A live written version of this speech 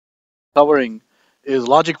covering is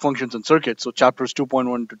logic functions and circuits, so chapters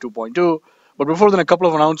 2.1 to 2.2. But before then, a couple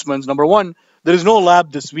of announcements. Number one, there is no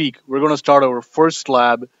lab this week. We're going to start our first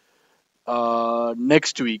lab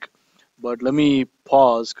next week. But let me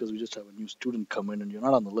pause because we just have a new student come in and you're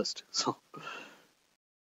not on the list. So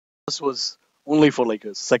this was only for like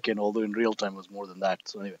a second, although in real time it was more than that.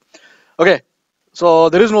 So anyway, okay. So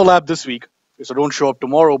there is no lab this week, so don't show up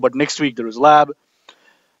tomorrow. But next week there is lab.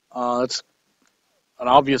 That's an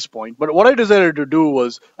obvious point. But what I decided to do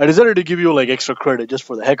was I decided to give you like extra credit just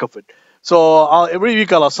for the heck of it. So every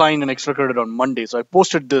week I'll assign an extra credit on Monday. So I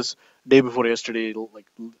posted this day before yesterday, like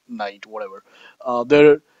night, whatever.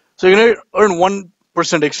 So you're gonna earn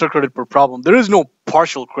 1% extra credit per problem. There is no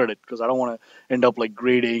partial credit because I don't want to end up like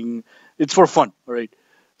grading. It's for fun, all right?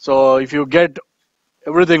 So if you get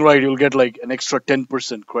everything right, you'll get like an extra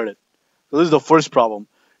 10% credit. So this is the first problem.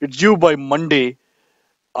 It's due by Monday.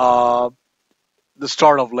 The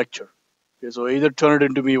start of lecture. Okay, so either turn it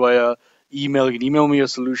into me via email, you can email me a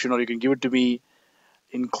solution, or you can give it to me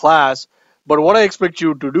in class. But what I expect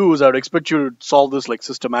you to do is I would expect you to solve this like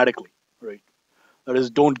systematically, right? That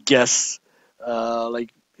is, don't guess.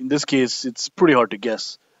 Like in this case, it's pretty hard to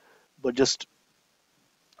guess, but just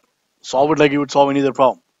solve it like you would solve any other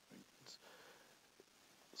problem.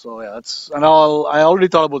 So yeah, I already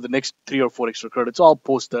thought about the next 3 or 4 extra credits. So I'll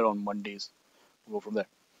post that on Mondays. We'll go from there.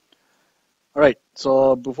 All right,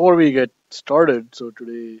 so before we get started, so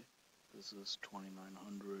today this is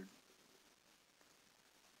 2900,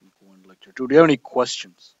 week 1, lecture 2. Do you have any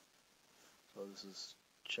questions? So this is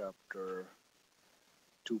chapter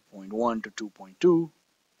 2.1 to 2.2.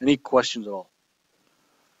 Any questions at all?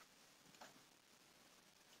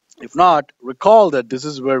 If not, recall that this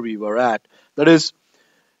is where we were at. That is,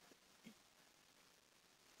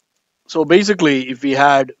 so basically, if we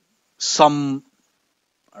had some,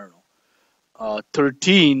 I don't know,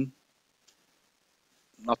 13,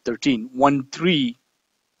 not 13, 1, 3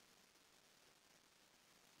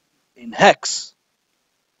 in hex,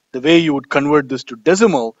 the way you would convert this to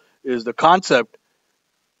decimal is the concept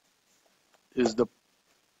is the,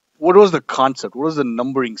 what was the concept? What was the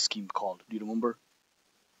numbering scheme called? Do you remember?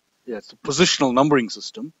 Yeah, it's a positional numbering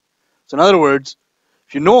system. So in other words,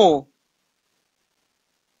 if you know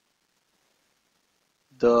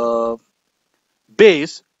the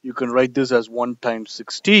base, you can write this as 1 times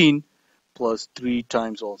 16 plus 3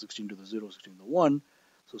 times all 16 to the 0, 16 to the 1.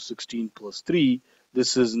 So 16 plus 3,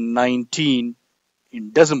 this is 19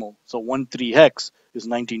 in decimal. So 1, 3 hex is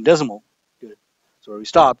 19 decimal. Good. So we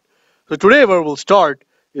stopped. So today where we'll start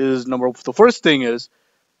is the first thing is,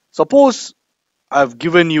 suppose I've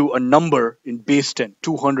given you a number in base 10,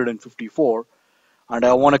 254, and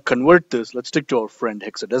I want to convert this. Let's stick to our friend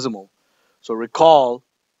hexadecimal. So recall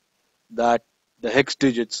that the hex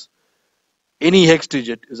digits, any hex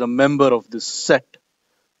digit is a member of this set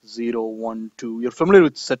 0, 1, 2. You're familiar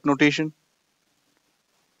with set notation?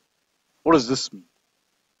 What does this mean?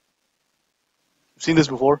 You've seen this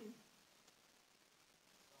before?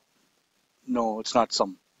 No, it's not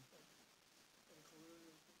sum.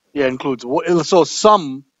 Yeah, includes. So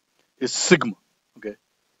sum is sigma. Okay,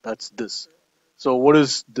 that's this. So what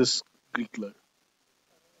is this Greek letter?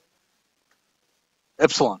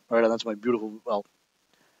 Epsilon. All right, that's my beautiful. Well,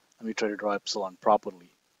 let me try to draw epsilon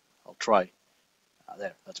properly. I'll try.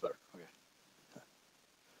 There, that's better. Okay.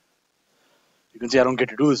 You can see I don't get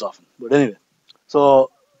to do this often, but anyway.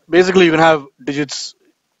 So basically, you can have digits.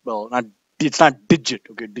 Well, it's not digit.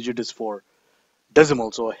 Okay, digit is for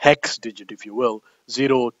decimal, so a hex digit, if you will,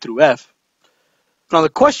 0 through F. Now the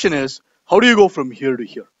question is, how do you go from here to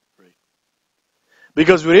here? Right?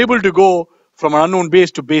 Because we're able to go from an unknown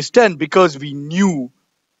base to base 10 because we knew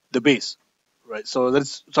the base, right? So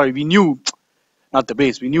we knew, not the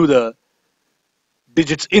base, we knew the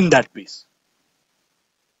digits in that base.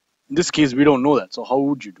 In this case, we don't know that, so how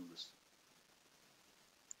would you do this?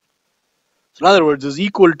 So in other words, is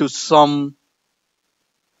equal to some,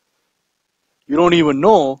 you don't even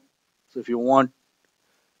know. So if you want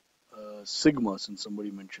sigma, since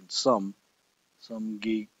somebody mentioned some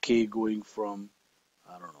k going from,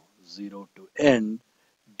 I don't know, 0 to n,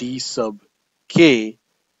 d sub k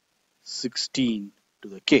 16 to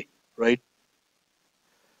the k, right?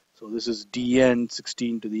 So this is dn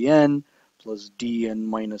 16 to the n plus dn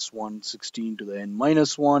minus 1 16 to the n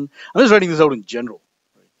minus 1. I'm just writing this out in general,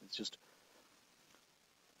 right? It's just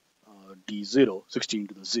d0 16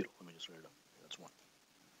 to the 0. Let me just write it up. That's 1.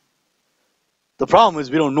 The problem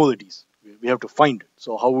is we don't know the d's. We have to find it.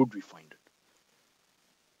 So how would we find it?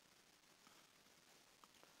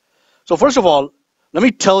 So first of all, let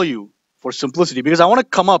me tell you for simplicity, because I want to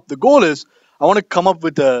come up, the goal is I want to come up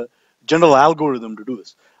with a general algorithm to do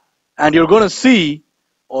this. And you're going to see,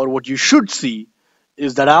 or what you should see,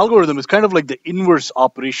 is that algorithm is kind of like the inverse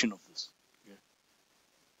operation of this.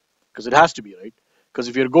 Because it has to be, right? Because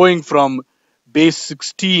if you're going from base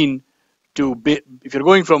 16 to, if you're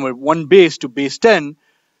going from one base to base 10,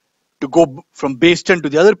 to go from base 10 to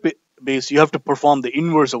the other base, you have to perform the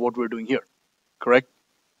inverse of what we're doing here. Correct?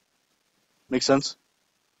 Make sense?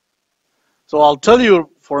 So I'll tell you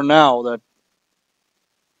for now that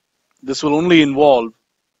this will only involve,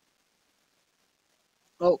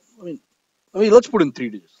 well, I mean, let's put in 3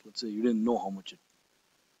 digits. Let's say you didn't know how much it,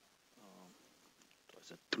 I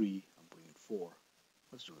said 3, I'm putting in 4.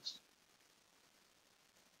 Let's do this.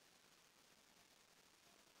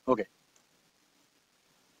 Okay.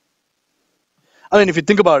 I mean, if you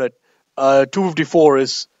think about it, 254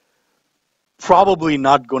 is probably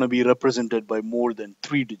not going to be represented by more than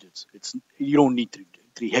 3 digits. You don't need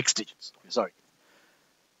three hex digits. Okay, sorry.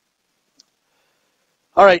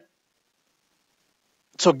 All right.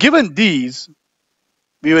 So given these,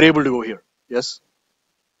 we were able to go here. Yes.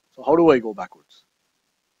 So how do I go backwards?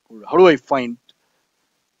 How do I find?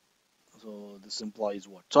 So this implies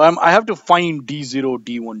what? So I have to find D0,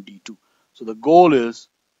 D1, D2. So the goal is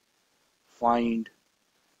find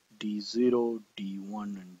D0, D1,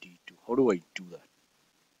 and D2. How do I do that?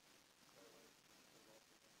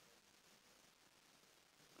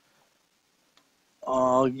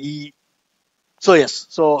 So yes.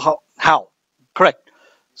 So how? Correct.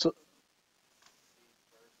 So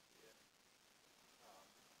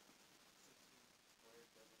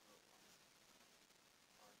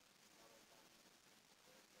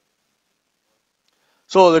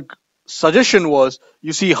so the suggestion was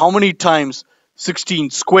you see how many times 16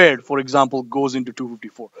 squared, for example, goes into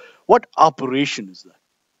 254. What operation is that?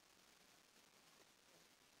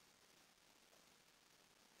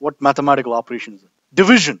 What mathematical operation is it?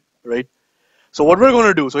 Division, right? So what we're going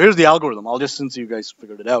to do, so here's the algorithm. I'll just, since you guys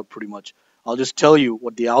figured it out pretty much, I'll just tell you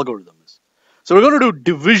what the algorithm is. So we're going to do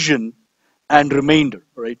division and remainder,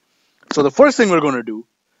 right? So the first thing we're going to do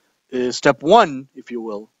is step 1, if you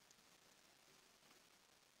will.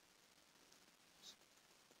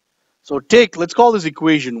 So let's call this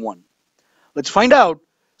equation 1. Let's find out.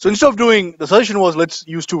 So instead of doing, the suggestion was let's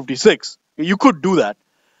use 256. You could do that.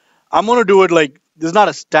 I'm going to do it like, this is not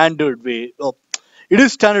a standard way. Well, it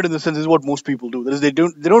is standard in the sense this is what most people do. That is, they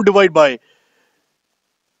don't divide by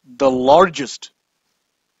the largest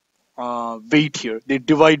weight here. They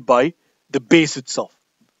divide by the base itself.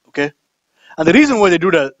 Okay? And the reason why they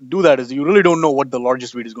do that is you really don't know what the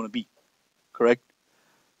largest weight is going to be. Correct?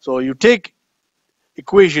 So you take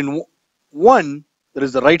equation 1, that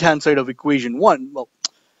is the right hand side of equation 1. Well,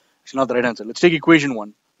 actually not the right hand side. Let's take equation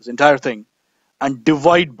 1, this entire thing, and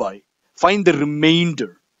divide by, find the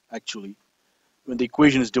remainder actually when the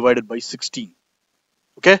equation is divided by 16.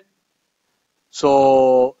 Okay?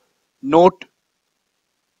 So note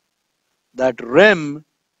that rem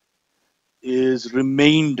is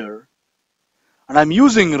remainder, and I'm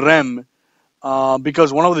using rem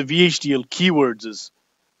because one of the VHDL keywords is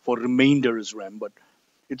for remainder is rem, but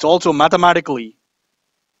it's also mathematically.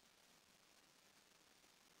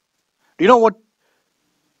 Do you know what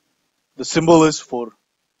the symbol is for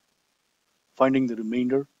finding the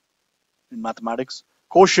remainder in mathematics?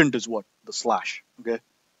 Quotient is what? The slash. Okay?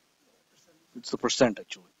 It's the percent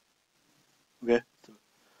actually. Okay?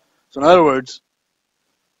 So in other words,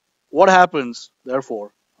 what happens,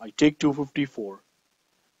 therefore, I take 254,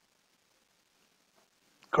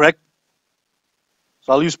 correct?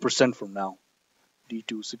 So I'll use percent from now.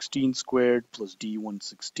 D2 16 squared plus D1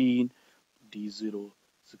 16, D0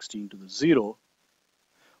 16 to the 0.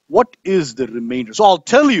 What is the remainder? So I'll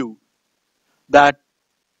tell you that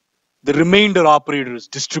the remainder operator is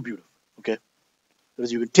distributive. Okay? That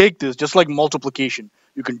is, you can take this, just like multiplication,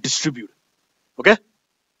 you can distribute it. Okay?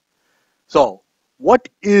 So, what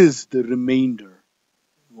is the remainder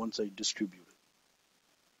once I distribute it?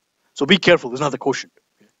 So be careful, this is not the quotient.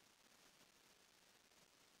 Okay?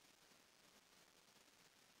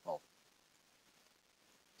 Well,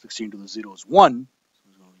 16 to the 0 is 1, so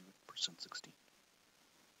we're going to leave it percent 16.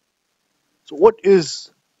 So what is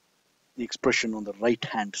the expression on the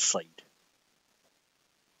right-hand side?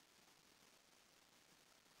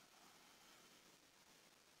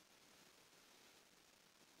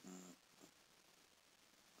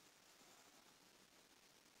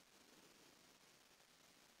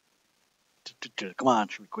 Come on,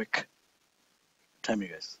 should be quick. Time you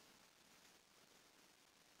guys.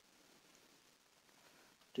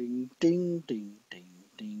 Ding, ding, ding, ding,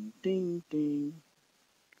 ding, ding, ding.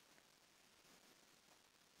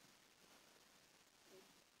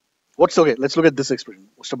 What's okay? Let's look at this expression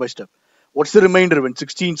step by step. What's the remainder when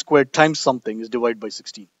 16 squared times something is divided by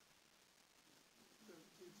 16?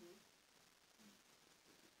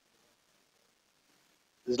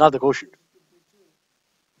 This is not the quotient.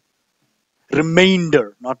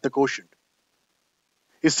 Remainder, not the quotient.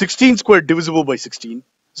 Is 16 squared divisible by 16?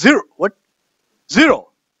 Zero. What? Zero.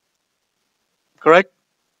 Correct?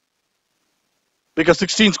 Because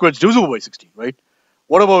 16 squared is divisible by 16, right?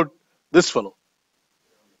 What about this fellow?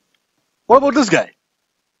 What about this guy?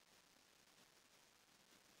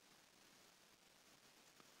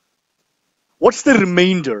 What's the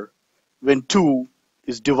remainder when 2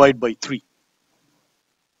 is divided by 3?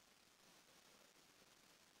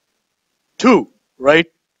 2,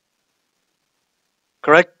 right?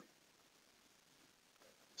 Correct?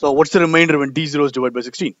 So what's the remainder when d0 is divided by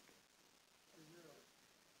 16?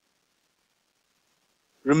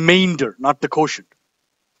 Remainder, not the quotient.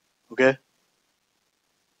 Okay?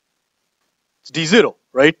 It's d0,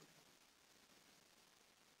 right?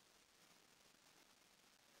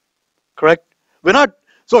 Correct? We're not,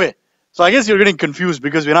 so okay. So I guess you're getting confused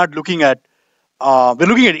because we're not looking at, we're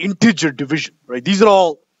looking at integer division, right? These are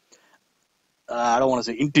all, I don't want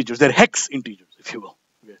to say integers, they're hex integers, if you will.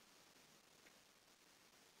 Okay.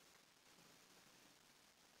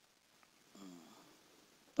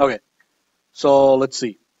 Okay. So let's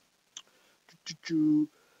see.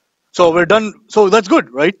 So we're done. So that's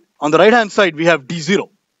good, right? On the right hand side, we have d0.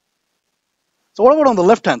 So what about on the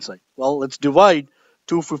left hand side? Well, let's divide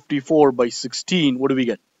 254 by 16. What do we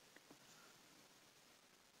get?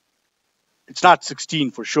 It's not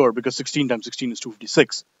 16 for sure because 16 times 16 is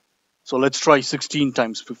 256. So let's try 16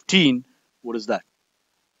 times 15. What is that?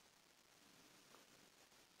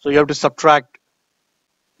 So you have to subtract,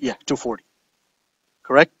 yeah, 240.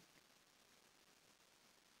 Correct?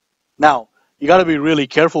 Now, you got to be really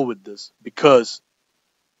careful with this because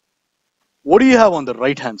what do you have on the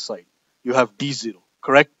right hand side? You have d0,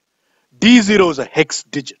 correct? d0 is a hex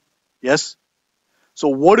digit, yes? So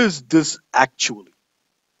what is this actually?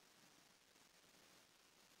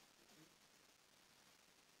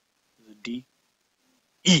 Is it D?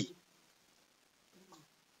 E.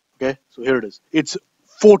 Okay, so here it is. It's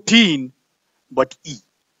 14, but E.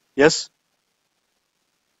 Yes?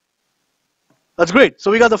 That's great.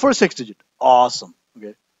 So we got the first hex digit. Awesome.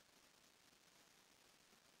 Okay.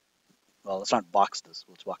 Well, let's not box this.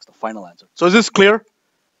 Let's box the final answer. So is this clear?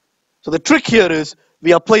 So the trick here is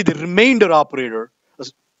we apply the remainder operator,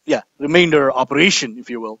 remainder operation, if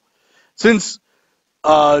you will. Since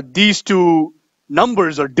these two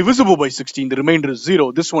numbers are divisible by 16, the remainder is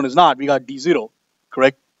 0. This one is not. We got d0,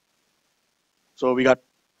 correct? So we got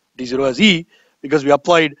d0 as e because we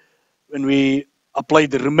applied, when we applied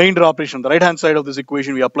the remainder operation on the right hand side of this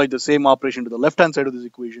equation, we applied the same operation to the left hand side of this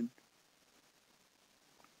equation.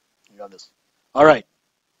 We got this. All right.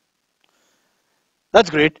 That's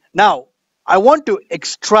great. Now, I want to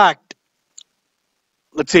extract,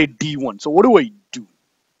 let's say, d1. So what do I do?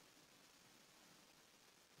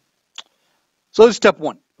 So this is step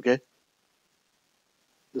 1, okay?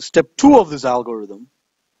 The step 2 of this algorithm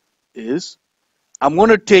is I'm going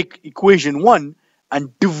to take equation 1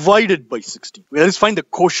 and divide it by 16. Let's find the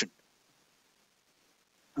quotient.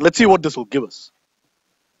 And let's see what this will give us.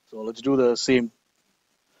 So let's do the same.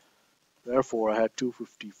 Therefore, I had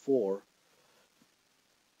 254.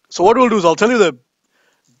 So what we'll do is I'll tell you the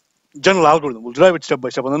general algorithm. We'll drive it step by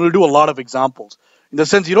step, and then we'll do a lot of examples. In the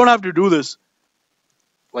sense, you don't have to do this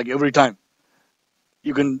like every time.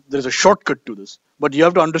 You can. There's a shortcut to this, but you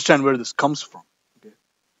have to understand where this comes from. Okay.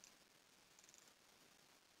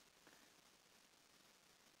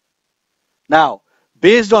 Now,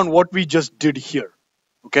 based on what we just did here,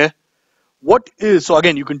 okay, what is, so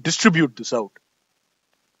again, you can distribute this out.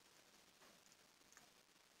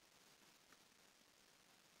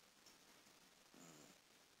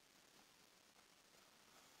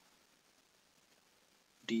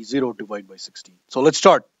 d0 divided by 16. So let's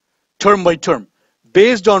start term by term.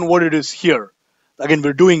 Based on what it is here, again,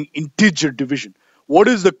 we're doing integer division. What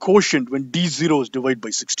is the quotient when d0 is divided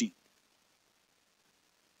by 16?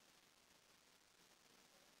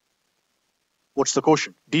 What's the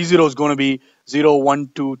quotient? d0 is going to be 0,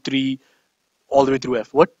 1, 2, 3, all the way through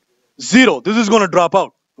f. What? 0. This is going to drop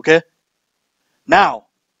out, okay? Now,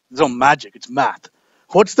 there's no magic, it's math.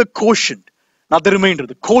 What's the quotient? Not the remainder,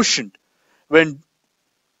 the quotient when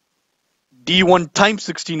d1 times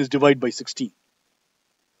 16 is divided by 16.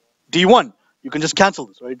 d1, you can just cancel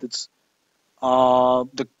this, right? It's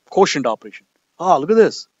the quotient operation. Ah, look at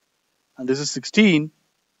this. And this is 16,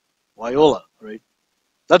 Viola, right?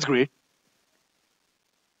 That's great.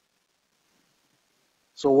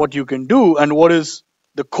 So what you can do, and what is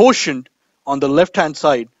the quotient on the left-hand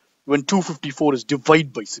side when 254 is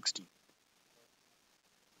divided by 16?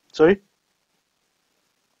 Sorry?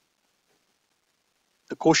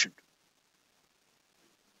 The quotient.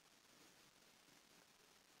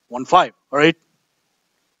 1.5, all right?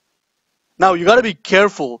 Now, you got to be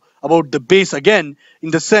careful about the base again,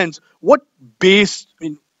 in the sense, what base,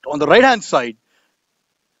 on the right-hand side,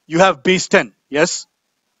 you have base 10, yes?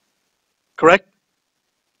 Correct?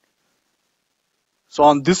 So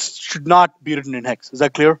on this should not be written in hex. Is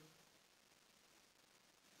that clear?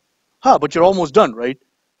 But you're almost done, right?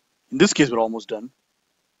 In this case, we're almost done.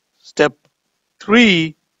 Step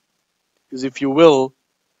 3 is, if you will,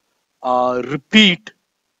 repeat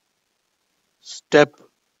step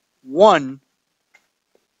 1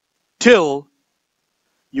 till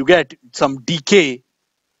you get some dk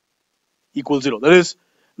equals 0. That is,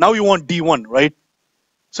 now you want d1, right?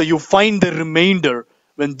 So you find the remainder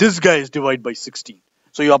when this guy is divided by 16.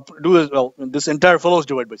 So you do this, well, when this entire fellow is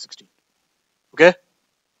divided by 16. Okay?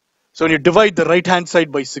 So when you divide the right-hand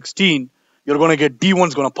side by 16, you're going to get d1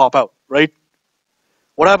 is going to pop out, right?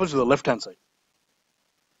 What happens to the left-hand side?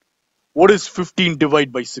 What is 15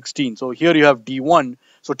 divided by 16? So here you have d1.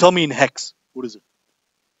 So tell me in hex, what is it?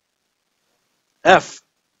 F.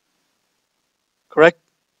 Correct?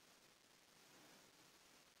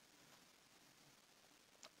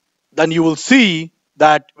 Then you will see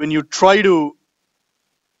that when you try to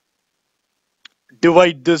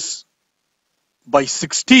divide this by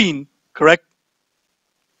 16, correct?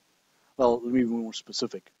 Well, let me be more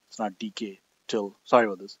specific. It's not dk till, sorry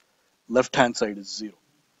about this. Left-hand side is 0.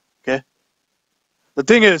 Okay? The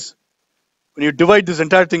thing is, when you divide this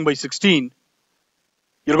entire thing by 16,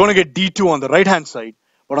 you're going to get d2 on the right-hand side.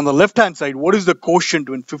 But on the left-hand side, what is the quotient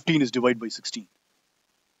when 15 is divided by 16?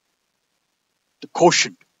 The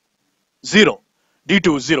quotient. 0.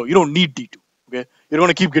 d2 is 0. You don't need d2. Okay? You're going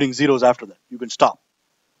to keep getting zeros after that. You can stop.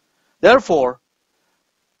 Therefore,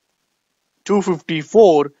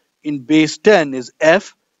 254 in base 10 is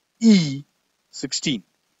fe16.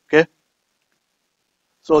 Okay?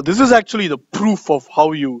 So this is actually the proof of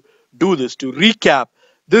how you do this. To recap,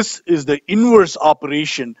 this is the inverse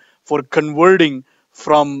operation for converting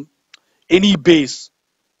from any base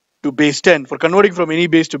to base 10. For converting from any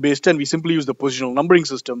base to base 10, we simply use the positional numbering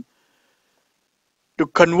system. To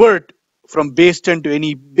convert from base 10 to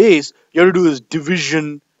any base, you have to do this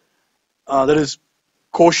division, that is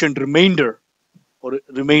quotient remainder, or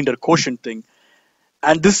remainder quotient thing.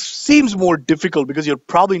 And this seems more difficult because you're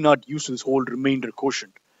probably not used to this whole remainder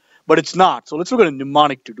quotient. But it's not. So let's look at a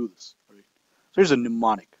mnemonic to do this. So here's a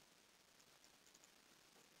mnemonic.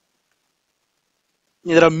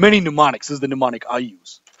 There are many mnemonics. This is the mnemonic I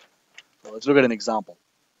use. So let's look at an example.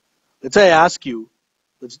 Let's say I ask you,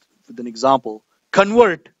 with an example,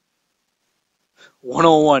 convert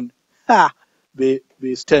 101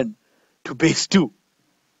 base 10 to base 2.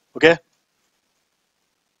 Okay?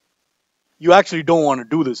 You actually don't want to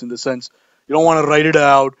do this, in the sense you don't want to write it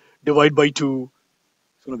out, divide by 2.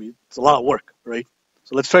 It's a lot of work, right?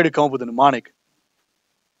 So let's try to come up with a mnemonic,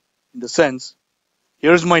 in the sense,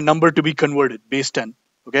 here's my number to be converted, base 10.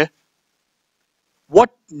 Okay? What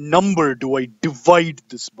number do I divide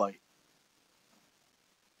this by?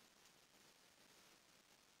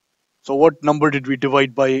 So what number did we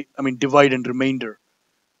divide by? Divide and remainder.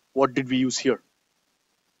 What did we use here?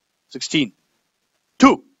 16.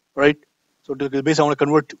 2, right? So to the base I want to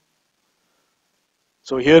convert to.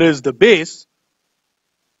 So here is the base.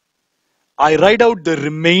 I write out the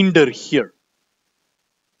remainder here.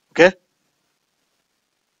 Okay?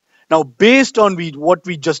 Now, based on what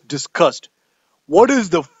we just discussed, what is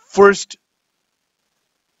the first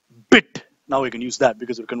bit? Now we can use that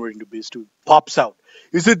because we're converting to base 2. Pops out.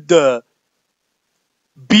 Is it the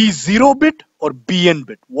B0 bit or BN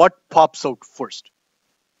bit? What pops out first?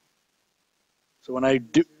 So when I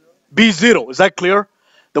do B0, is that clear?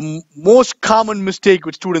 The most common mistake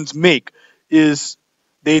which students make is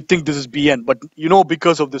they think this is BN, but you know,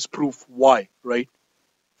 because of this proof, why, right?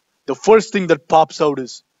 The first thing that pops out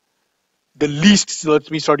is the least, so let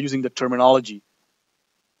me start using the terminology.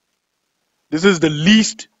 This is the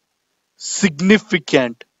least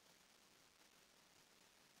significant,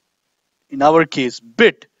 in our case,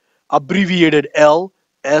 bit, abbreviated L,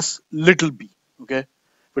 S, little b, okay?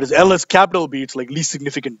 If it is L as capital B, it's like least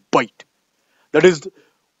significant byte. That is,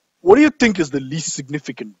 what do you think is the least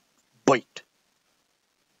significant byte?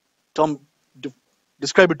 Tom,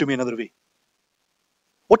 describe it to me another way.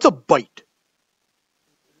 What's a byte?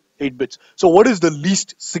 8 bits. So what is the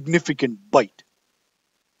least significant byte?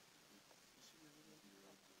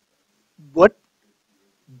 What?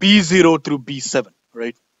 B0 through B7,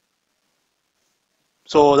 right?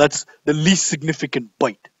 So that's the least significant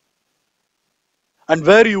byte. And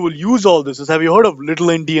where you will use all this is, have you heard of little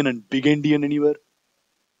endian and big endian anywhere?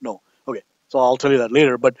 No. Okay. So I'll tell you that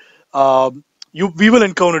later. But we will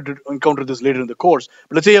encounter this later in the course.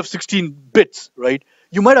 But let's say you have 16 bits, right?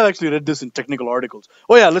 You might have actually read this in technical articles.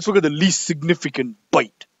 Oh yeah, let's look at the least significant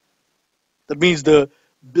byte. That means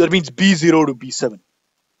B0 to B7.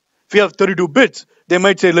 If you have 32 bits, they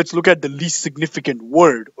might say, let's look at the least significant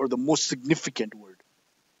word or the most significant word.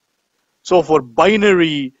 So for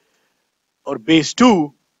binary or base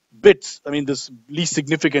 2 bits, I mean, this least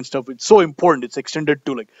significant stuff, it's so important. It's extended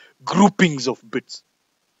to like groupings of bits.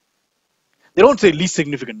 They don't say least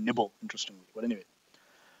significant nibble, interestingly. But anyway.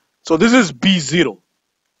 So this is B0.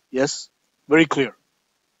 Yes? Very clear.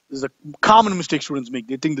 This is a common mistake students make.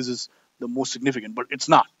 They think this is the most significant, but it's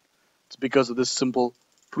not. It's because of this simple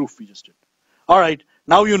proof we just did. All right,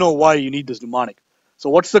 now you know why you need this mnemonic. So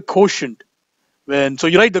what's the quotient? So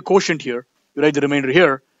you write the quotient here, you write the remainder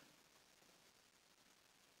here.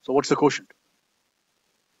 So what's the quotient?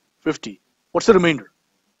 50. What's the remainder?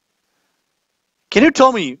 Can you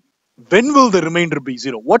tell me, when will the remainder be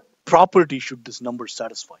 0? What property should this number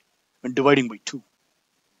satisfy when dividing by 2?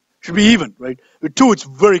 Should be even, right? With 2, it's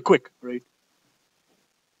very quick, right?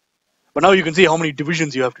 But now you can see how many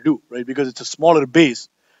divisions you have to do, right? Because it's a smaller base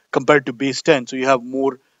compared to base 10, so you have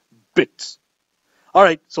more bits. All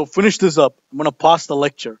right, so finish this up. I'm going to pause the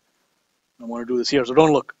lecture. I'm going to do this here, so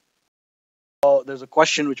don't look. There's a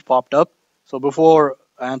question which popped up. So before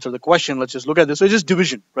I answer the question, let's just look at this. So it's just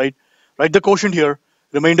division, right? Write the quotient here,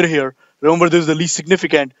 remainder here. Remember, this is the least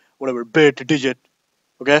significant, whatever, bit, digit,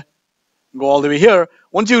 okay? Go all the way here.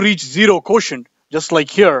 Once you reach 0 quotient, just like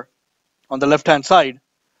here on the left-hand side,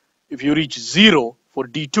 if you reach 0 for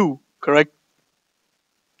D2, correct?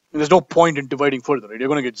 There's no point in dividing further, right? You're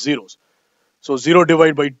going to get zeros. So 0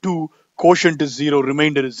 divided by 2, quotient is 0,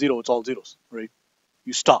 remainder is 0. It's all zeros, right?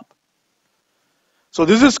 You stop. So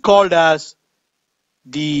this is called as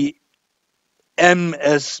the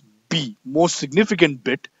MSB, most significant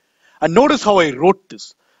bit. And notice how I wrote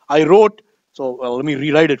this. Let me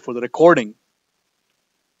rewrite it for the recording.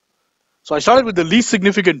 So I started with the least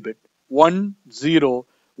significant bit, 1, 0,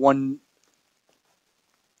 1,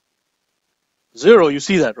 0. You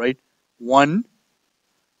see that, right? 1,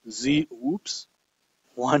 0,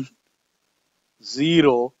 1,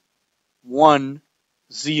 0, 1,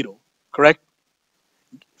 0. Correct?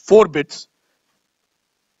 4 bits.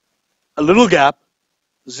 A little gap,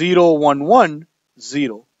 0, 1, 1,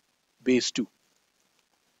 0, base 2.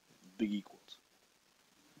 Big equals.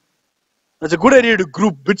 That's a good idea to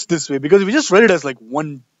group bits this way, because if you just write it as like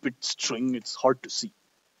 1 bit string, it's hard to see.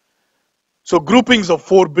 So groupings of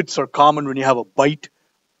 4 bits are common when you have a byte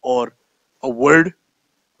or a word.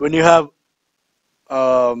 When you have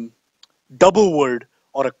double word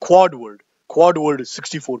or a quad word is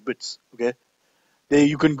 64 bits. Okay,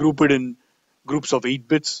 you can group it in groups of 8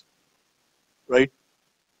 bits, right?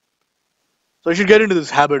 So you should get into this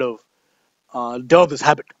habit of develop this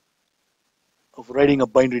habit of writing a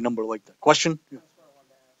binary number like that. Question? Yeah.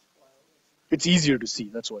 It's easier to see,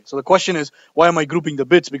 that's why. So the question is, why am I grouping the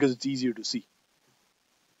bits? Because it's easier to see.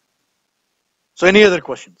 So any other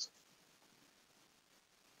questions?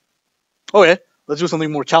 Okay, let's do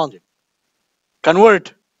something more challenging. Convert.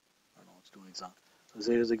 I don't know, let's do an example. So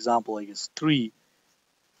say this example, I guess 3.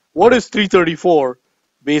 What is 334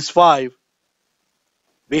 base 5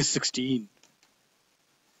 base 16?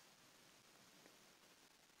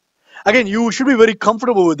 Again, you should be very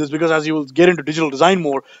comfortable with this, because as you will get into digital design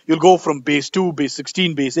more, you'll go from base 2, base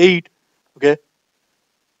 16, base 8, okay?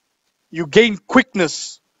 You gain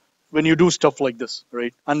quickness when you do stuff like this,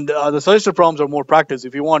 right? And the suggested problems are more practice.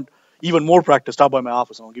 If you want even more practice, stop by my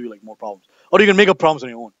office and I'll give you like more problems. Or you can make up problems on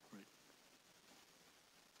your own. Right?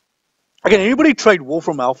 Again, anybody tried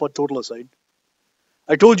Wolfram Alpha, total aside?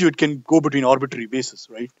 I told you it can go between arbitrary bases,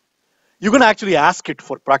 right? You can actually ask it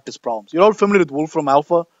for practice problems. You're all familiar with Wolfram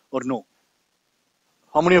Alpha or no?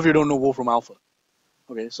 How many of you don't know Wolfram Alpha?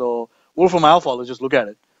 Okay, so Wolfram Alpha, let's just look at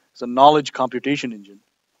it. It's a knowledge computation engine.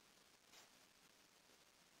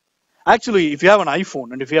 Actually, if you have an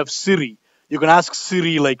iPhone and if you have Siri, you can ask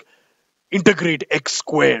Siri like integrate x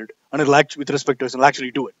squared, and it'll actually, with respect to us, it'll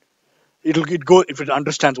actually do it. It'll go if it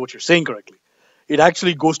understands what you're saying correctly. It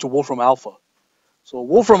actually goes to Wolfram Alpha. So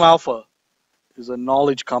Wolfram Alpha is a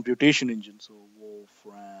knowledge computation engine. So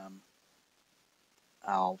Wolfram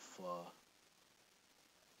Alpha.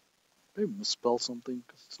 Did I misspell something?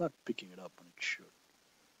 Because it's not picking it up when it should.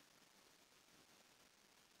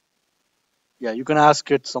 Yeah, you can ask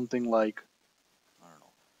it something like,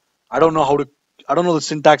 I don't know. I don't know the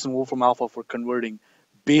syntax in Wolfram Alpha for converting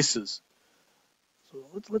bases. So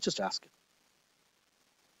let's just ask it.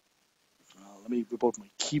 me whip out my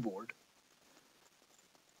keyboard.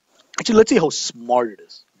 Actually, let's see how smart it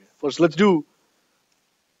is. Okay. First, let's do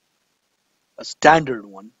a standard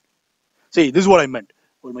one. See, this is what I meant.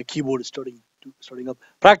 Well, my keyboard is starting up.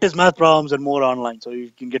 Practice math problems and more online, so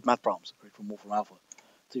you can get math problems right from Wolfram Alpha.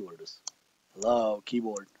 Let's see what it is. Hello,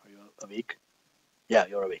 keyboard. Are you awake? Yeah,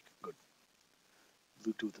 you're awake. Good.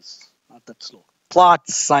 Bluetooth is not that slow. Plot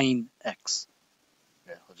sine x.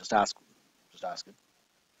 Yeah, I'll just ask it,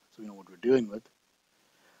 so we know what we're dealing with.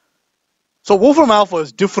 So Wolfram Alpha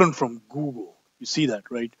is different from Google. You see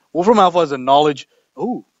that, right? Wolfram Alpha is a knowledge.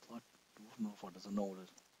 Oh, Wolfram Alpha doesn't know what it is.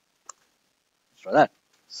 Let's try that.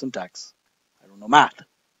 Syntax. I don't know math.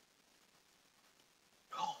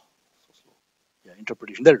 Oh, so slow. Yeah,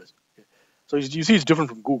 interpretation. There it is. Okay. So you see it's different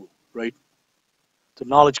from Google, right? It's a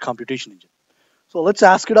knowledge computation engine. So let's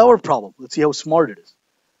ask it our problem. Let's see how smart it is.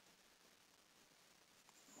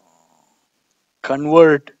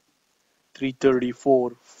 Convert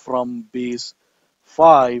 334 from base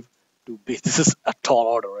 5 to base. This is a tall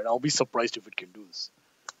order, right? I'll be surprised if it can do this.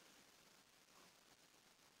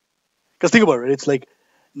 Because think about it, it's like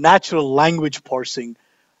natural language parsing.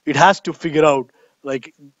 It has to figure out,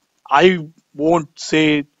 like, I won't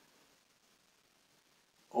say,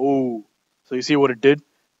 oh, so you see what it did?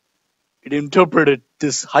 It interpreted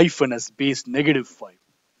this hyphen as base -5.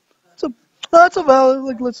 So that's a valid,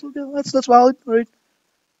 like, let's look at that's valid, right?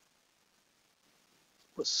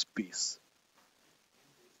 Plus space.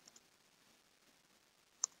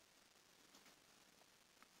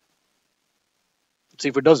 Let's see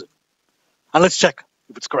if it does it. And let's check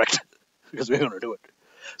if it's correct, because we're going to do it.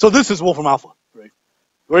 So this is Wolfram Alpha, right?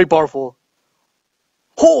 Very powerful.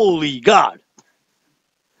 Holy God!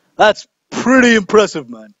 That's pretty impressive,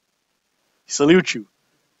 man. Salute you,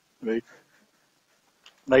 right?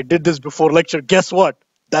 And I did this before lecture. Guess what?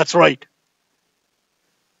 That's right.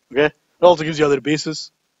 Okay? It also gives you other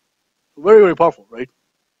bases. Very, very powerful, right?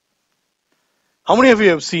 How many of you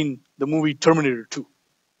have seen the movie Terminator 2?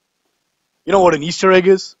 You know what an Easter egg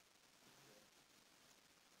is?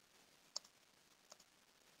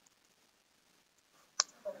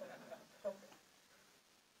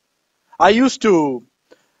 I used to,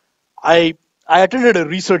 I attended a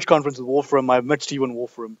research conference with Wolfram. I met Stephen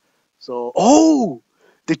Wolfram. So, oh,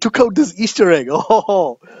 they took out this Easter egg.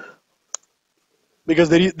 Oh, because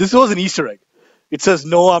this was an Easter egg. It says,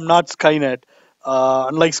 no, I'm not Skynet.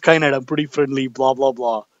 Unlike Skynet, I'm pretty friendly, blah, blah,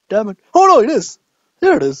 blah. Damn it. Oh, no, it is.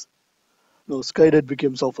 There it is. No, Skynet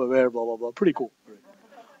became self-aware, blah, blah, blah. Pretty cool.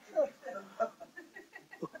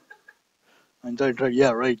 Right.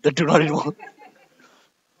 Yeah, right. That do not involve.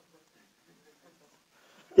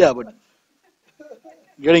 Yeah, but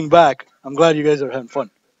getting back, I'm glad you guys are having fun.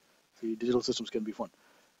 See, digital systems can be fun.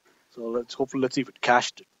 So let's see if it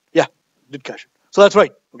cached it. Yeah, it did cache it. So that's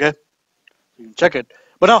right. Okay, so you can check it.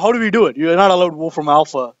 But now, how do we do it? You're not allowed to Wolfram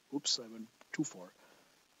Alpha. Oops, I went too far.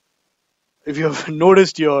 If you have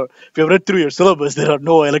noticed if you have read through your syllabus, there are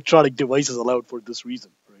no electronic devices allowed for this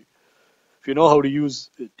reason, right? If you know how to use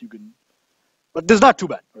it, you can. But this is not too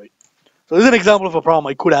bad, right? So this is an example of a problem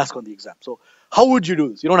I could ask on the exam. So how would you do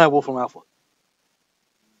this? You don't have Wolfram Alpha.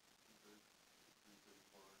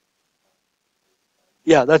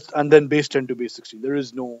 Yeah, that's and then base 10 to base 16. There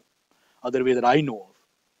is no other way that I know of.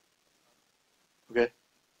 Okay.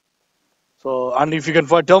 So and if you can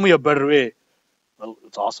tell me a better way, well,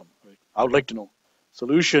 it's awesome. Right? I would like to know.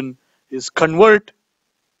 Solution is convert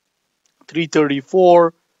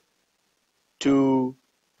 334 to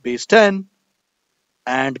base 10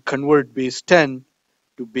 and convert base 10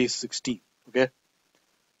 to base 16. Okay.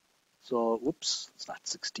 So whoops, it's not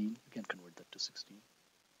 16. You can't convert that to 16.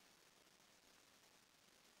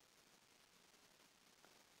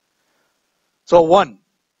 So 1,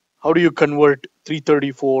 how do you convert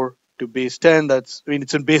 334 to base 10? It's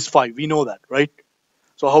in base 5. We know that, right?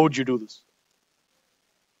 So how would you do this?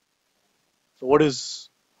 So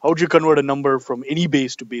how would you convert a number from any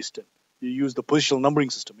base to base 10? You use the positional numbering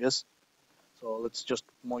system, yes? So let's just,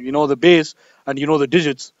 you know the base and you know the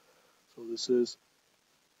digits. So this is,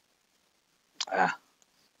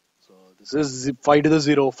 so this is 5 to the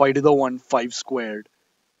 0, 5 to the 1, 5 squared.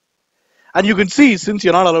 And you can see, since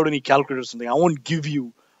you're not allowed any calculator or something, I won't give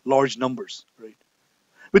you large numbers, right?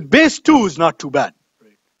 With base 2 is not too bad,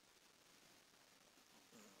 right?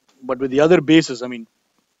 But with the other bases,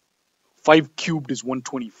 5 cubed is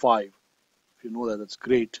 125. If you know that, that's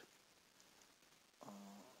great.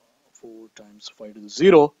 4 times 5 to the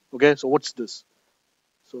 0. Okay, so what's this?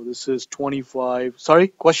 So this is 25. Sorry,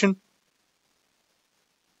 question?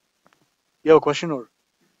 You have a question or?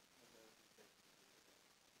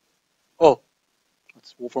 Oh,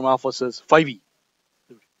 that's Wolfram Alpha says 5e.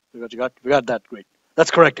 We got that. Great.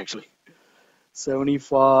 That's correct, actually.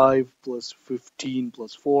 75 plus 15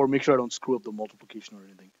 plus 4. Make sure I don't screw up the multiplication or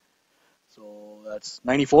anything. So that's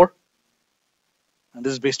 94. And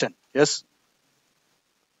this is base 10. Yes?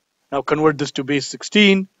 Now convert this to base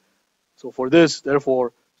 16. So for this,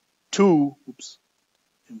 therefore, 2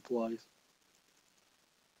 implies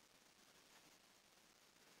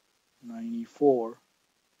 94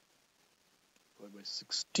 divided by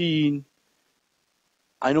 16.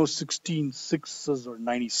 I know 16 sixes are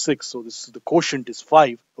 96, so this is the quotient is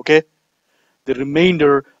 5. Okay? The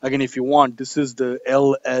remainder, again, if you want, this is the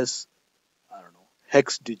LS, I don't know,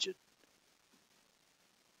 hex digit.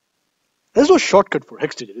 There's no shortcut for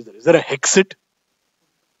hex digit, is there? Is there a hexit?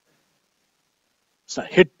 It's not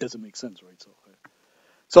hit, doesn't make sense, right?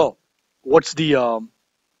 So what's the,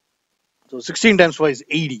 so 16 times 5 is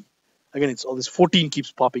 80. Again, it's all this 14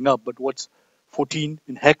 keeps popping up, but what's 14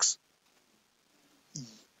 in hex? E,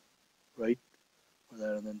 right?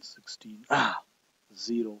 And then 16,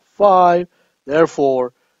 0, 5.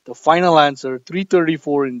 Therefore, the final answer,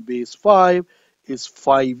 334 in base 5, is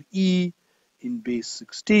 5e in base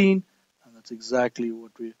 16. And that's exactly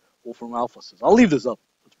what Wolfram Alpha says. I'll leave this up.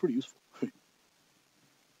 It's pretty useful.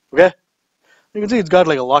 Okay? You can see it's got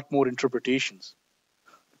like a lot more interpretations.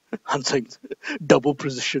 Unsigned double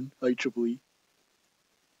precision, IEEE.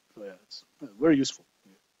 So yeah, it's very useful.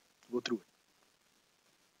 Go through it.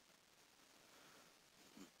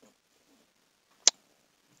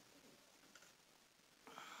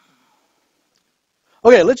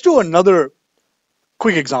 Okay, let's do another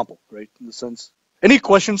quick example, right? In the sense, any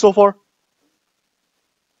questions so far?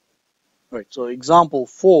 Right. So example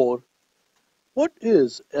 4. What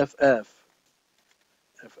is FF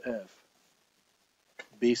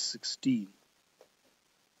base 16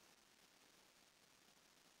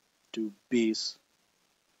 to base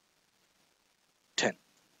 10?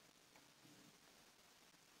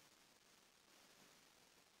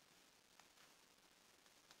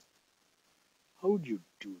 How would you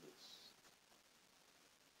do this?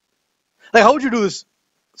 Like, how would you do this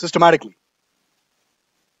systematically?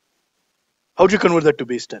 How would you convert that to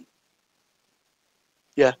base 10?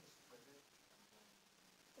 Yeah.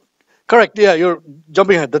 Correct. Yeah, you're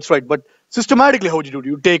jumping ahead. That's right. But systematically, how would you do it?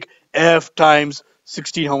 You take f times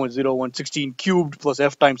 16, how much? 0, 1, 16 cubed plus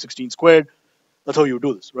f times 16 squared. That's how you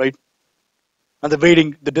do this, right? And the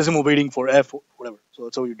weighting, the decimal weighting for f, whatever. So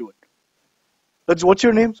that's how you do it. What's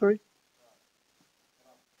your name? Sorry?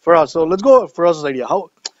 Faraz. So let's go Faraz's idea.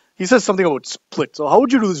 How he says something about split. So how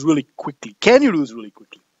would you do this really quickly? Can you do this really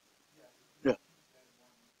quickly? Yeah.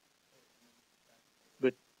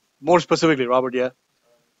 But more specifically, Robert, yeah.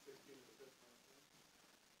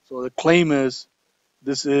 So the claim is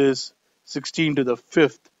this is 16 to the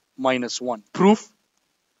 5th minus 1. Proof?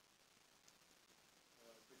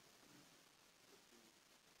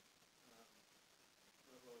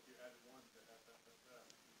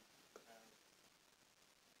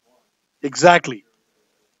 Exactly.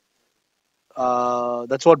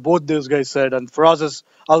 That's what both those guys said. And Faraz's,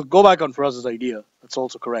 I'll go back on Faraz's idea. That's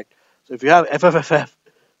also correct. So if you have FFFF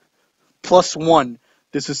plus 1,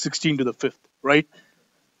 this is 16 to the 5th, right?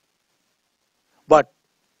 But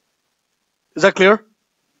is that clear?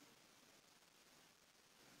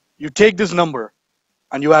 You take this number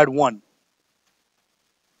and you add 1,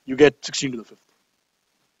 you get 16 to the 5th.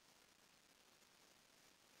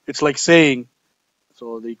 It's like saying,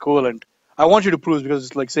 so the equivalent, I want you to prove this because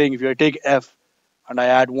it's like saying if I take f and I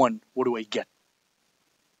add 1, what do I get?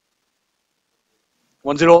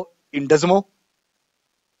 10 in decimal?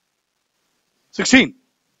 16,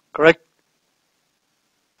 correct?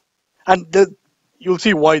 And you'll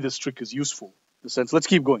see why this trick is useful. In the sense, let's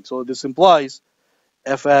keep going. So this implies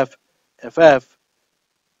FF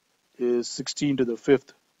is 16 to the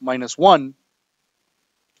 5th minus 1.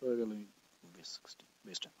 So let me base 16,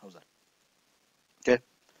 base 10. How's that? Okay.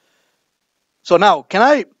 So now,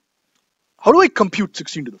 how do I compute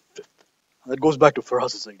 16 to the 5th? That goes back to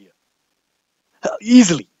Faraz's idea.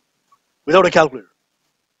 Easily, without a calculator.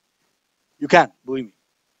 You can, believe me.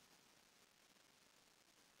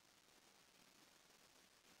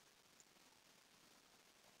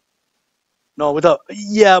 No, without,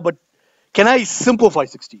 yeah, but can I simplify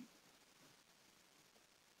 16?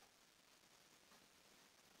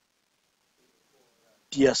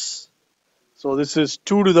 Yes. So this is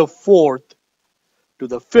 2 to the 4th to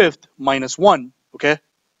the 5th minus 1, okay?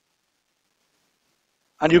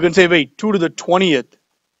 And you can say, wait, 2 to the 20th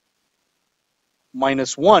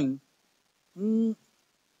minus 1. Wait a minute.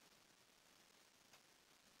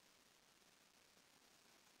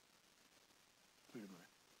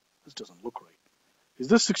 This doesn't look right. Is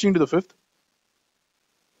this 16 to the 5th?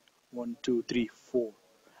 1, 2, 3, 4.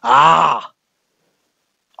 Ah!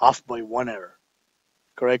 Off by 1 error.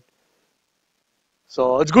 Correct?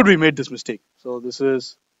 So it's good we made this mistake. So this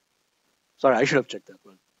is, sorry, I should have checked that,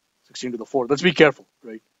 but 16 to the 4th. Let's be careful,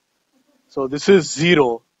 right? So this is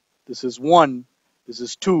 0, this is 1, this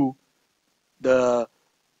is 2, the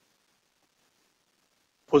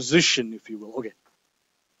position, if you will. Okay.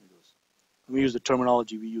 Let me use the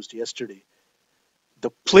terminology we used yesterday.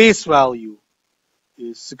 The place value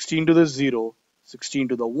is 16 to the 0, 16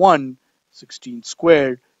 to the 1, 16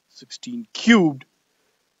 squared, 16 cubed.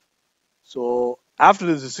 So after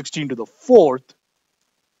this is 16 to the 4th.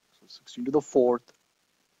 So 16 to the 4th,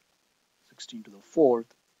 16 to the 4th.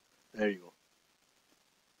 There you go.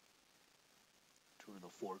 2 to the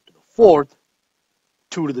 4th to the 4th,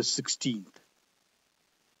 2 to the 16th.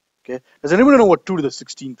 Okay. Does anybody know what 2 to the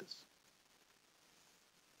 16th is?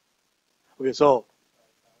 Okay, so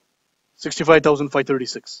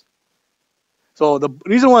 65,536. So the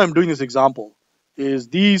reason why I'm doing this example is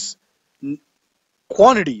these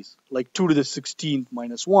quantities, like 2 to the 16th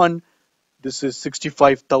minus 1, this is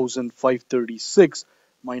 65,536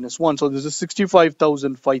 minus 1. So this is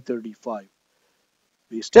 65,535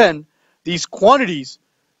 base 10. These quantities,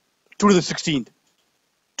 2 to the 16th,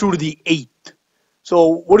 2 to the 8th. So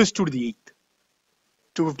what is 2 to the 8th?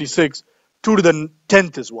 256. 2 to the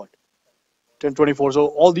 10th is what? 1024. So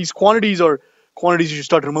all these quantities are quantities you should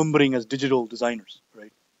start remembering as digital designers,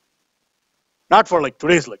 right? Not for like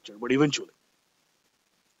today's lecture, but eventually.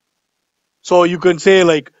 So you can say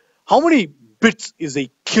like, how many bits is a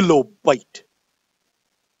kilobyte?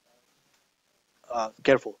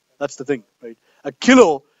 Careful, that's the thing, right? A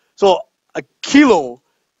kilo, so a kilo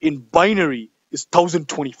in binary is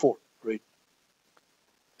 1024, right?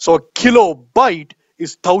 So a kilobyte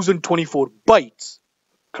is 1024 bytes,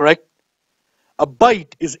 correct? A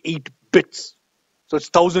byte is 8 bits. So it's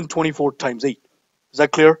 1024 times 8. Is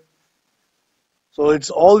that clear? So it's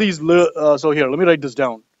all these, so here, let me write this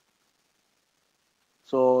down.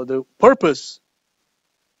 So the purpose,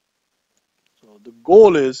 so the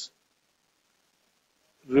goal is,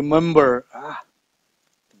 remember, my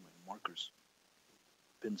markers,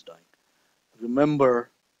 pin's dying. Remember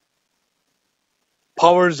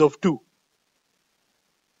powers of 2.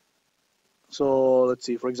 So let's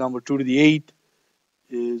see, for example, 2 to the 8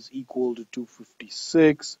 is equal to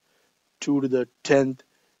 256. 2 to the 10th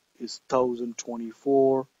is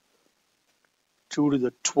 1024. 2 to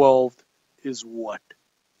the 12th is what?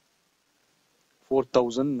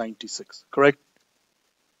 4096, correct?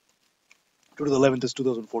 2 to the 11th is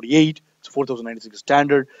 2048. So 4096 is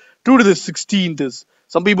standard. 2 to the 16th is,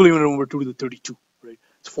 some people even remember 2 to the 32, right?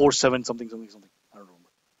 It's 47 something something something. I don't remember.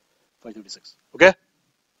 536. Okay?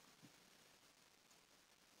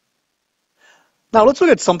 Now let's look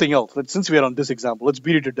at something else. Since we are on this example, let's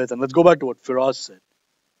beat it to death and let's go back to what Firaz said.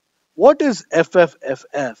 What is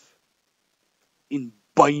FFFF in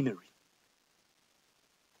binary?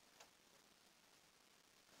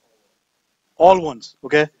 All ones,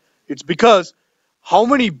 okay? It's because how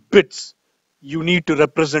many bits you need to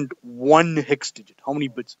represent one hex digit? How many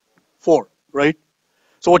bits? 4, right?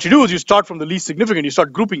 So what you do is you start from the least significant, you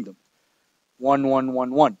start grouping them. 1, 1,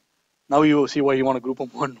 1, 1. Now you see why you want to group them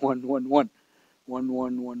 1, 1, 1, 1. 1,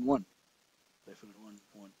 1, 1, 1. 1, 1,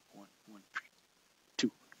 1, 1,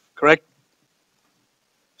 2. Correct?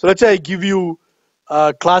 So let's say I give you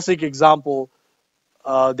a classic example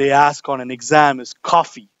they ask on an exam is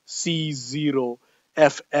coffee. C0FFEE.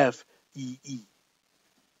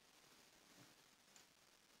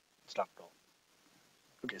 It's not wrong.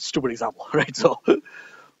 Okay, stupid example, right? So,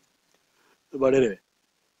 but anyway.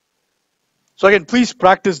 So again, please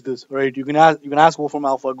practice this, right? You can ask Wolfram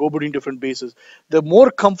Alpha, go between different bases. The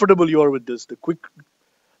more comfortable you are with this, the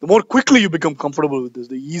more quickly you become comfortable with this,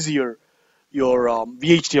 the easier your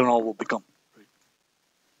VHDL and all will become, right?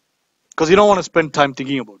 Because you don't want to spend time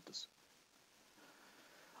thinking about this.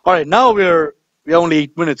 All right, now we have only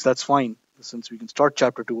 8 minutes. That's fine, since we can start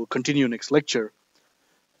chapter 2. We'll continue next lecture.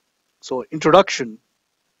 So introduction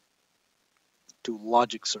to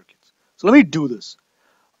logic circuits. So let me do this.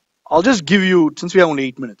 I'll just give you, since we have only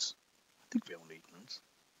 8 minutes. I think we have only 8 minutes.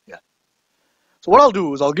 Yeah. So what I'll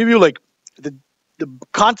do is I'll give you like the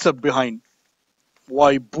concept behind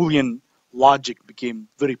why Boolean logic became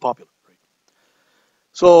very popular. Right?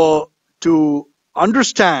 So to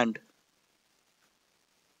understand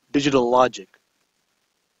digital logic,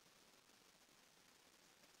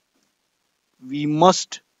 we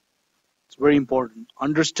must, it's very important,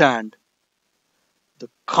 understand the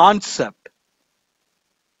concept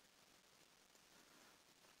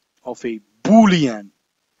of a Boolean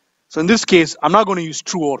So in this case, I'm not going to use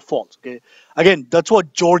true or false. Okay. Again, that's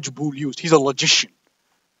what George Boole used. He's a logician.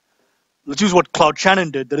 Let's use what Claude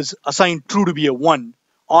Shannon did. That is assign true to be a 1,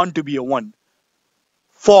 on to be a 1,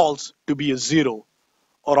 false to be a 0,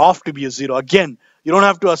 or off to be a 0. Again, you don't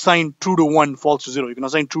have to assign true to 1, false to 0. You can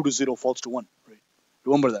assign true to 0, false to 1. Right?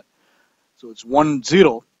 Remember that. So it's 1,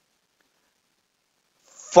 0,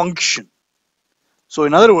 function. So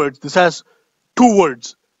in other words, this has two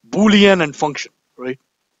words, Boolean and function. Right?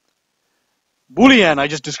 Boolean, I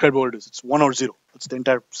just described what it is. It's 1 or 0. That's the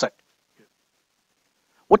entire set.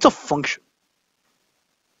 What's a function?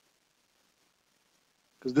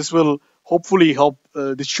 Because this will hopefully help,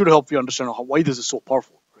 this should help you understand why this is so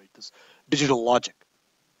powerful, right? This digital logic.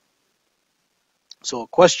 So a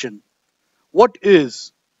question, what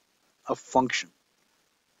is a function?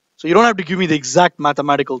 So you don't have to give me the exact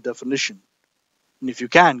mathematical definition. And if you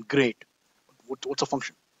can, great. What's a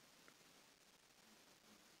function?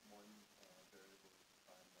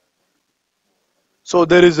 So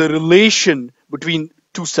there is a relation between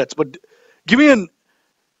two sets, but give me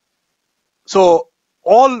so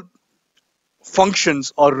all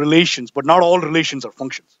functions are relations, but not all relations are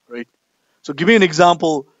functions, right? So give me an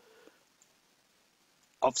example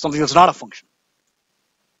of something that's not a function.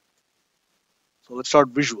 So let's start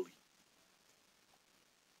visually.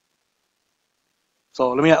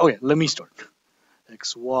 So let me start.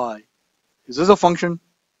 X, Y. Is this a function?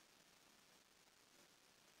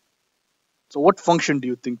 So what function do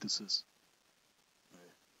you think this is?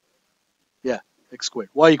 Yeah, x squared.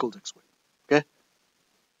 Y equals x squared. Okay?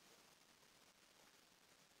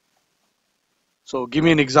 So give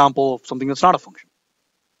me an example of something that's not a function.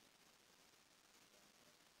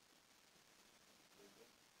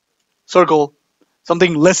 Circle,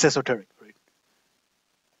 something less esoteric, right?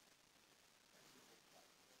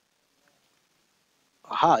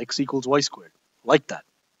 Aha, x equals y squared. Like that.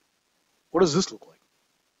 What does this look like?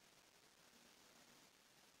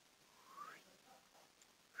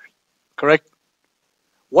 Correct?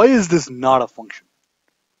 Why is this not a function?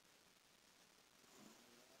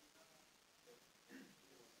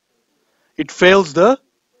 It fails the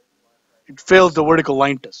vertical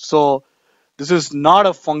line test. So this is not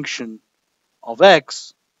a function of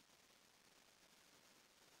x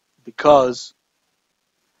because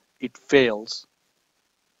it fails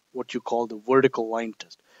what you call the vertical line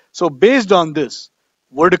test. So based on this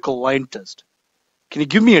vertical line test, can you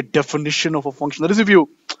give me a definition of a function? That is, if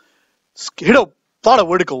you plot a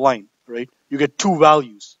vertical line, right, you get two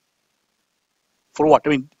values. For what? I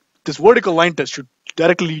mean, this vertical line test should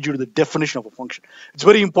directly lead you to the definition of a function. It's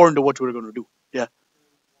very important to what we're going to do. Yeah.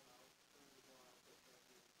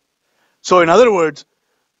 So in other words,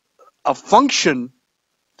 a function,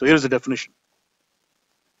 so here's the definition.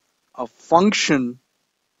 A function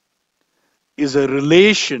is a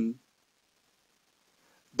relation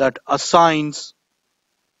that assigns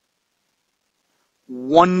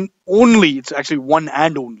one only, it's actually one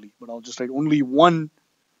and only, but I'll just write only one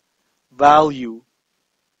value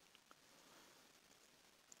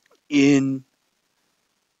in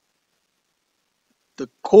the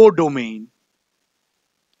codomain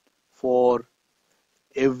for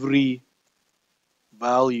every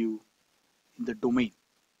value in the domain.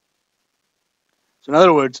 So in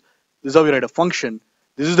other words, this is how we write a function.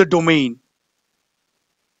 This is the domain.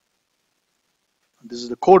 This is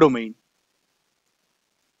the codomain.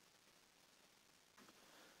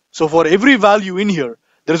 So for every value in here,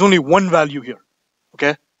 there is only one value here.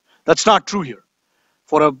 Okay? That's not true here.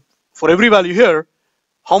 For every value here,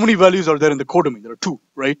 how many values are there in the codomain? There are two,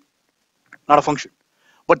 right? Not a function.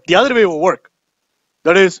 But the other way will work.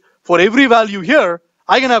 That is, for every value here,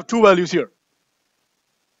 I can have two values here.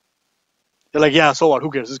 You're like, yeah, so what?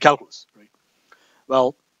 Who cares? This is calculus, right?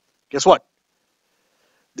 Well, guess what?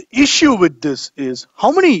 The issue with this is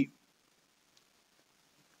how many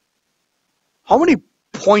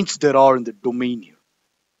points there are in the domain here.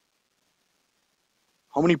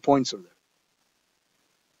 How many points are there?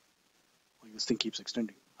 Like this thing keeps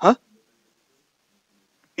extending. Huh?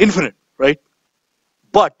 Infinite, right?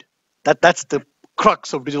 But that's the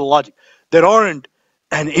crux of digital logic. There aren't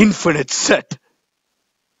an infinite set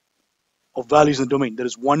of values in the domain. There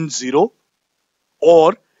is 1, 0,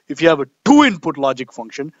 or if you have a two-input logic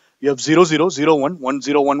function, you have 0, 0, 0, 1, 1,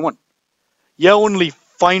 0, 1, 1. You have only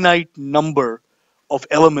finite number of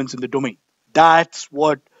elements in the domain. That's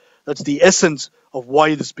the essence of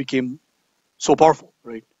why this became so powerful,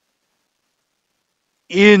 right?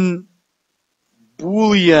 In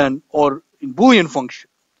Boolean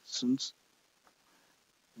functions,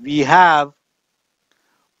 we have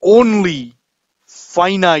only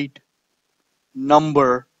finite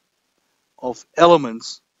number of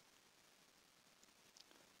elements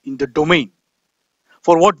in the domain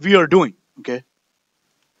for what we are doing. Okay. In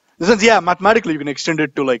the sense, yeah, mathematically you can extend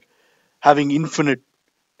it to like having infinite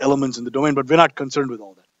elements in the domain, but we're not concerned with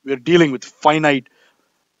all that. We're dealing with finite.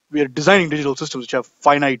 We are designing digital systems which have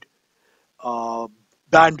finite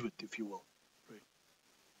bandwidth, if you will. Right.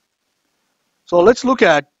 So let's look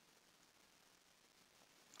at.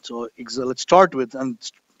 So let's start with, and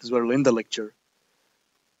this is where we'll end the lecture.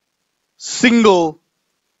 Single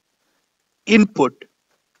input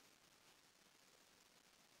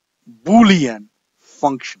Boolean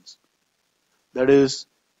functions. That is,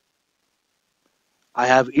 I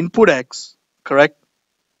have input x, correct?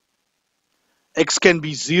 X can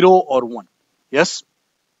be 0 or 1. Yes?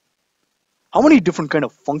 How many different kind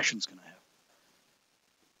of functions can I have?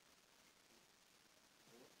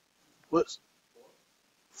 What?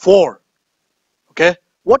 4. Okay?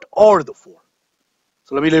 What are the 4?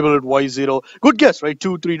 So let me label it y0. Good guess, right?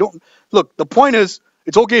 2, 3. Don't look. The point is,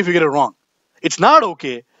 it's okay if you get it wrong. It's not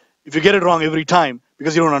okay if you get it wrong every time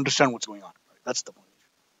because you don't understand what's going on. That's the point.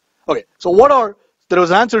 Okay. So what are? There was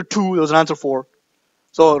an answer 2. There was an answer 4.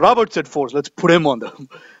 So Robert said 4. So let's put him on the.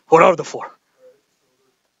 What are the 4?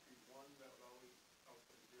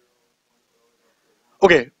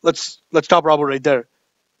 Okay. Let's stop Robert right there.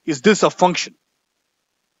 Is this a function?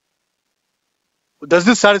 Does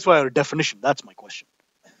this satisfy our definition? That's my question.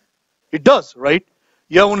 It does, right?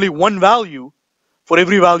 You have only one value for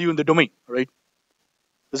every value in the domain, right?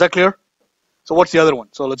 Is that clear? So what's the other one?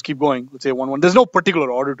 So let's keep going. Let's say 1, 1. There's no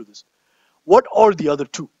particular order to this. What are the other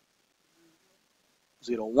 2?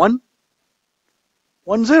 0, 1,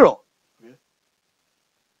 1, 0. Okay.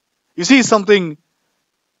 You see something.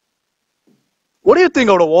 What do you think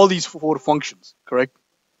out of all these 4 functions, correct?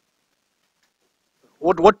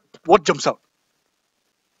 What jumps out?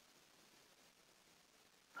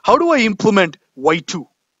 How do I implement y2?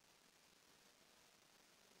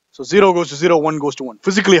 So 0 goes to 0, 1 goes to 1.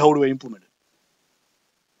 Physically, how do I implement it?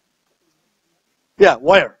 Yeah,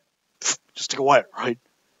 wire. Just take a wire, right?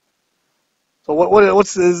 So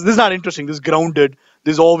what's this? This is not interesting. This is grounded.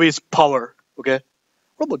 There's always power. Okay.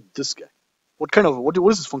 What about this guy? What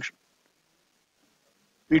is this function?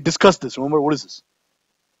 We discussed this. Remember, what is this?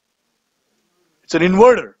 It's an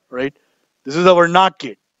inverter, right? This is our NOT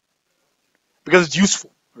gate because it's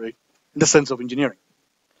useful, right? In the sense of engineering.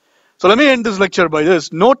 So let me end this lecture by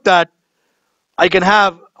this. Note that I can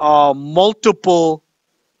have multiple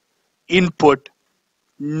input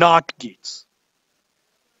NOT gates.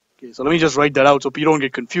 Okay, so let me just write that out so you don't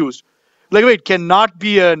get confused. Like, wait, cannot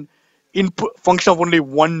be an input function of only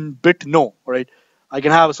 1 bit? No, right? I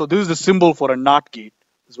can have, so this is the symbol for a NOT gate.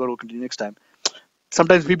 This is what we'll continue next time.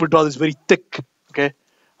 Sometimes people draw this very thick, okay?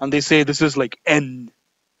 And they say this is like N.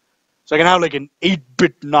 So I can have like an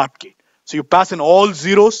 8-bit NOT gate. So you pass in all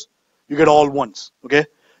zeros, you get all ones, okay?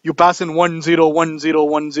 You pass in 1, 0, 1, 0,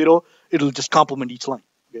 1, 0, it'll just complement each line,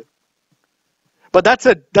 okay? But that's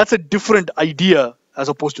a different idea as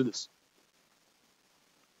opposed to this.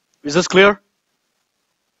 Is this clear?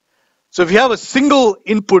 So if you have a single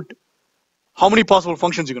input, how many possible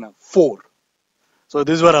functions you can have? 4. So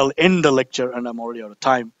this is where I'll end the lecture, and I'm already out of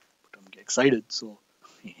time, but I'm getting excited. So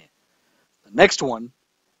the next one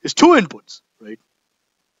is 2 inputs, right?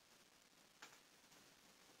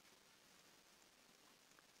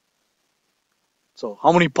 So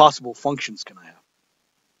how many possible functions can I have?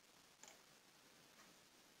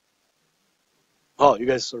 Oh, you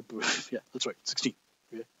guys are, yeah, that's right, 16.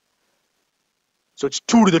 Okay. So it's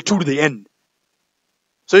 2 to the n.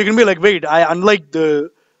 So you can be like, wait, unlike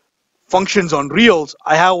the functions on reals,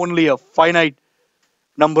 I have only a finite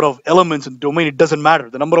number of elements in the domain. It doesn't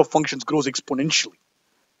matter. The number of functions grows exponentially.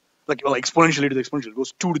 Like, well, exponentially to the exponential. It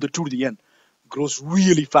goes 2 to the n. It grows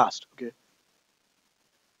really fast. Okay.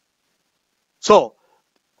 So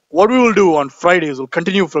what we will do on Friday is we'll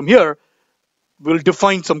continue from here. We'll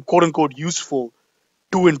define some quote unquote useful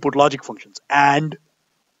 2 input logic functions, and,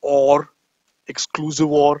 or,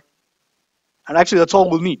 exclusive or, and actually that's all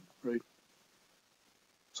we'll need, right?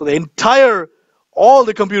 So all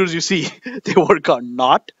the computers you see, they work on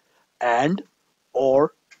not, and,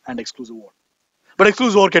 or, and exclusive or. But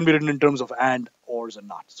exclusive or can be written in terms of and, ors, and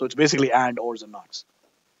nots. So it's basically and, ors, and nots.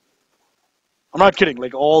 I'm not kidding,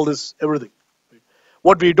 like all this, everything. Right?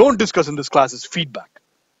 What we don't discuss in this class is feedback,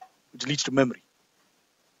 which leads to memory.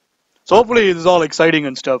 So hopefully this is all exciting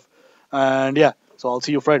and stuff. And yeah, so I'll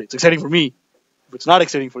see you Friday. It's exciting for me. If it's not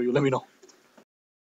exciting for you, let me know.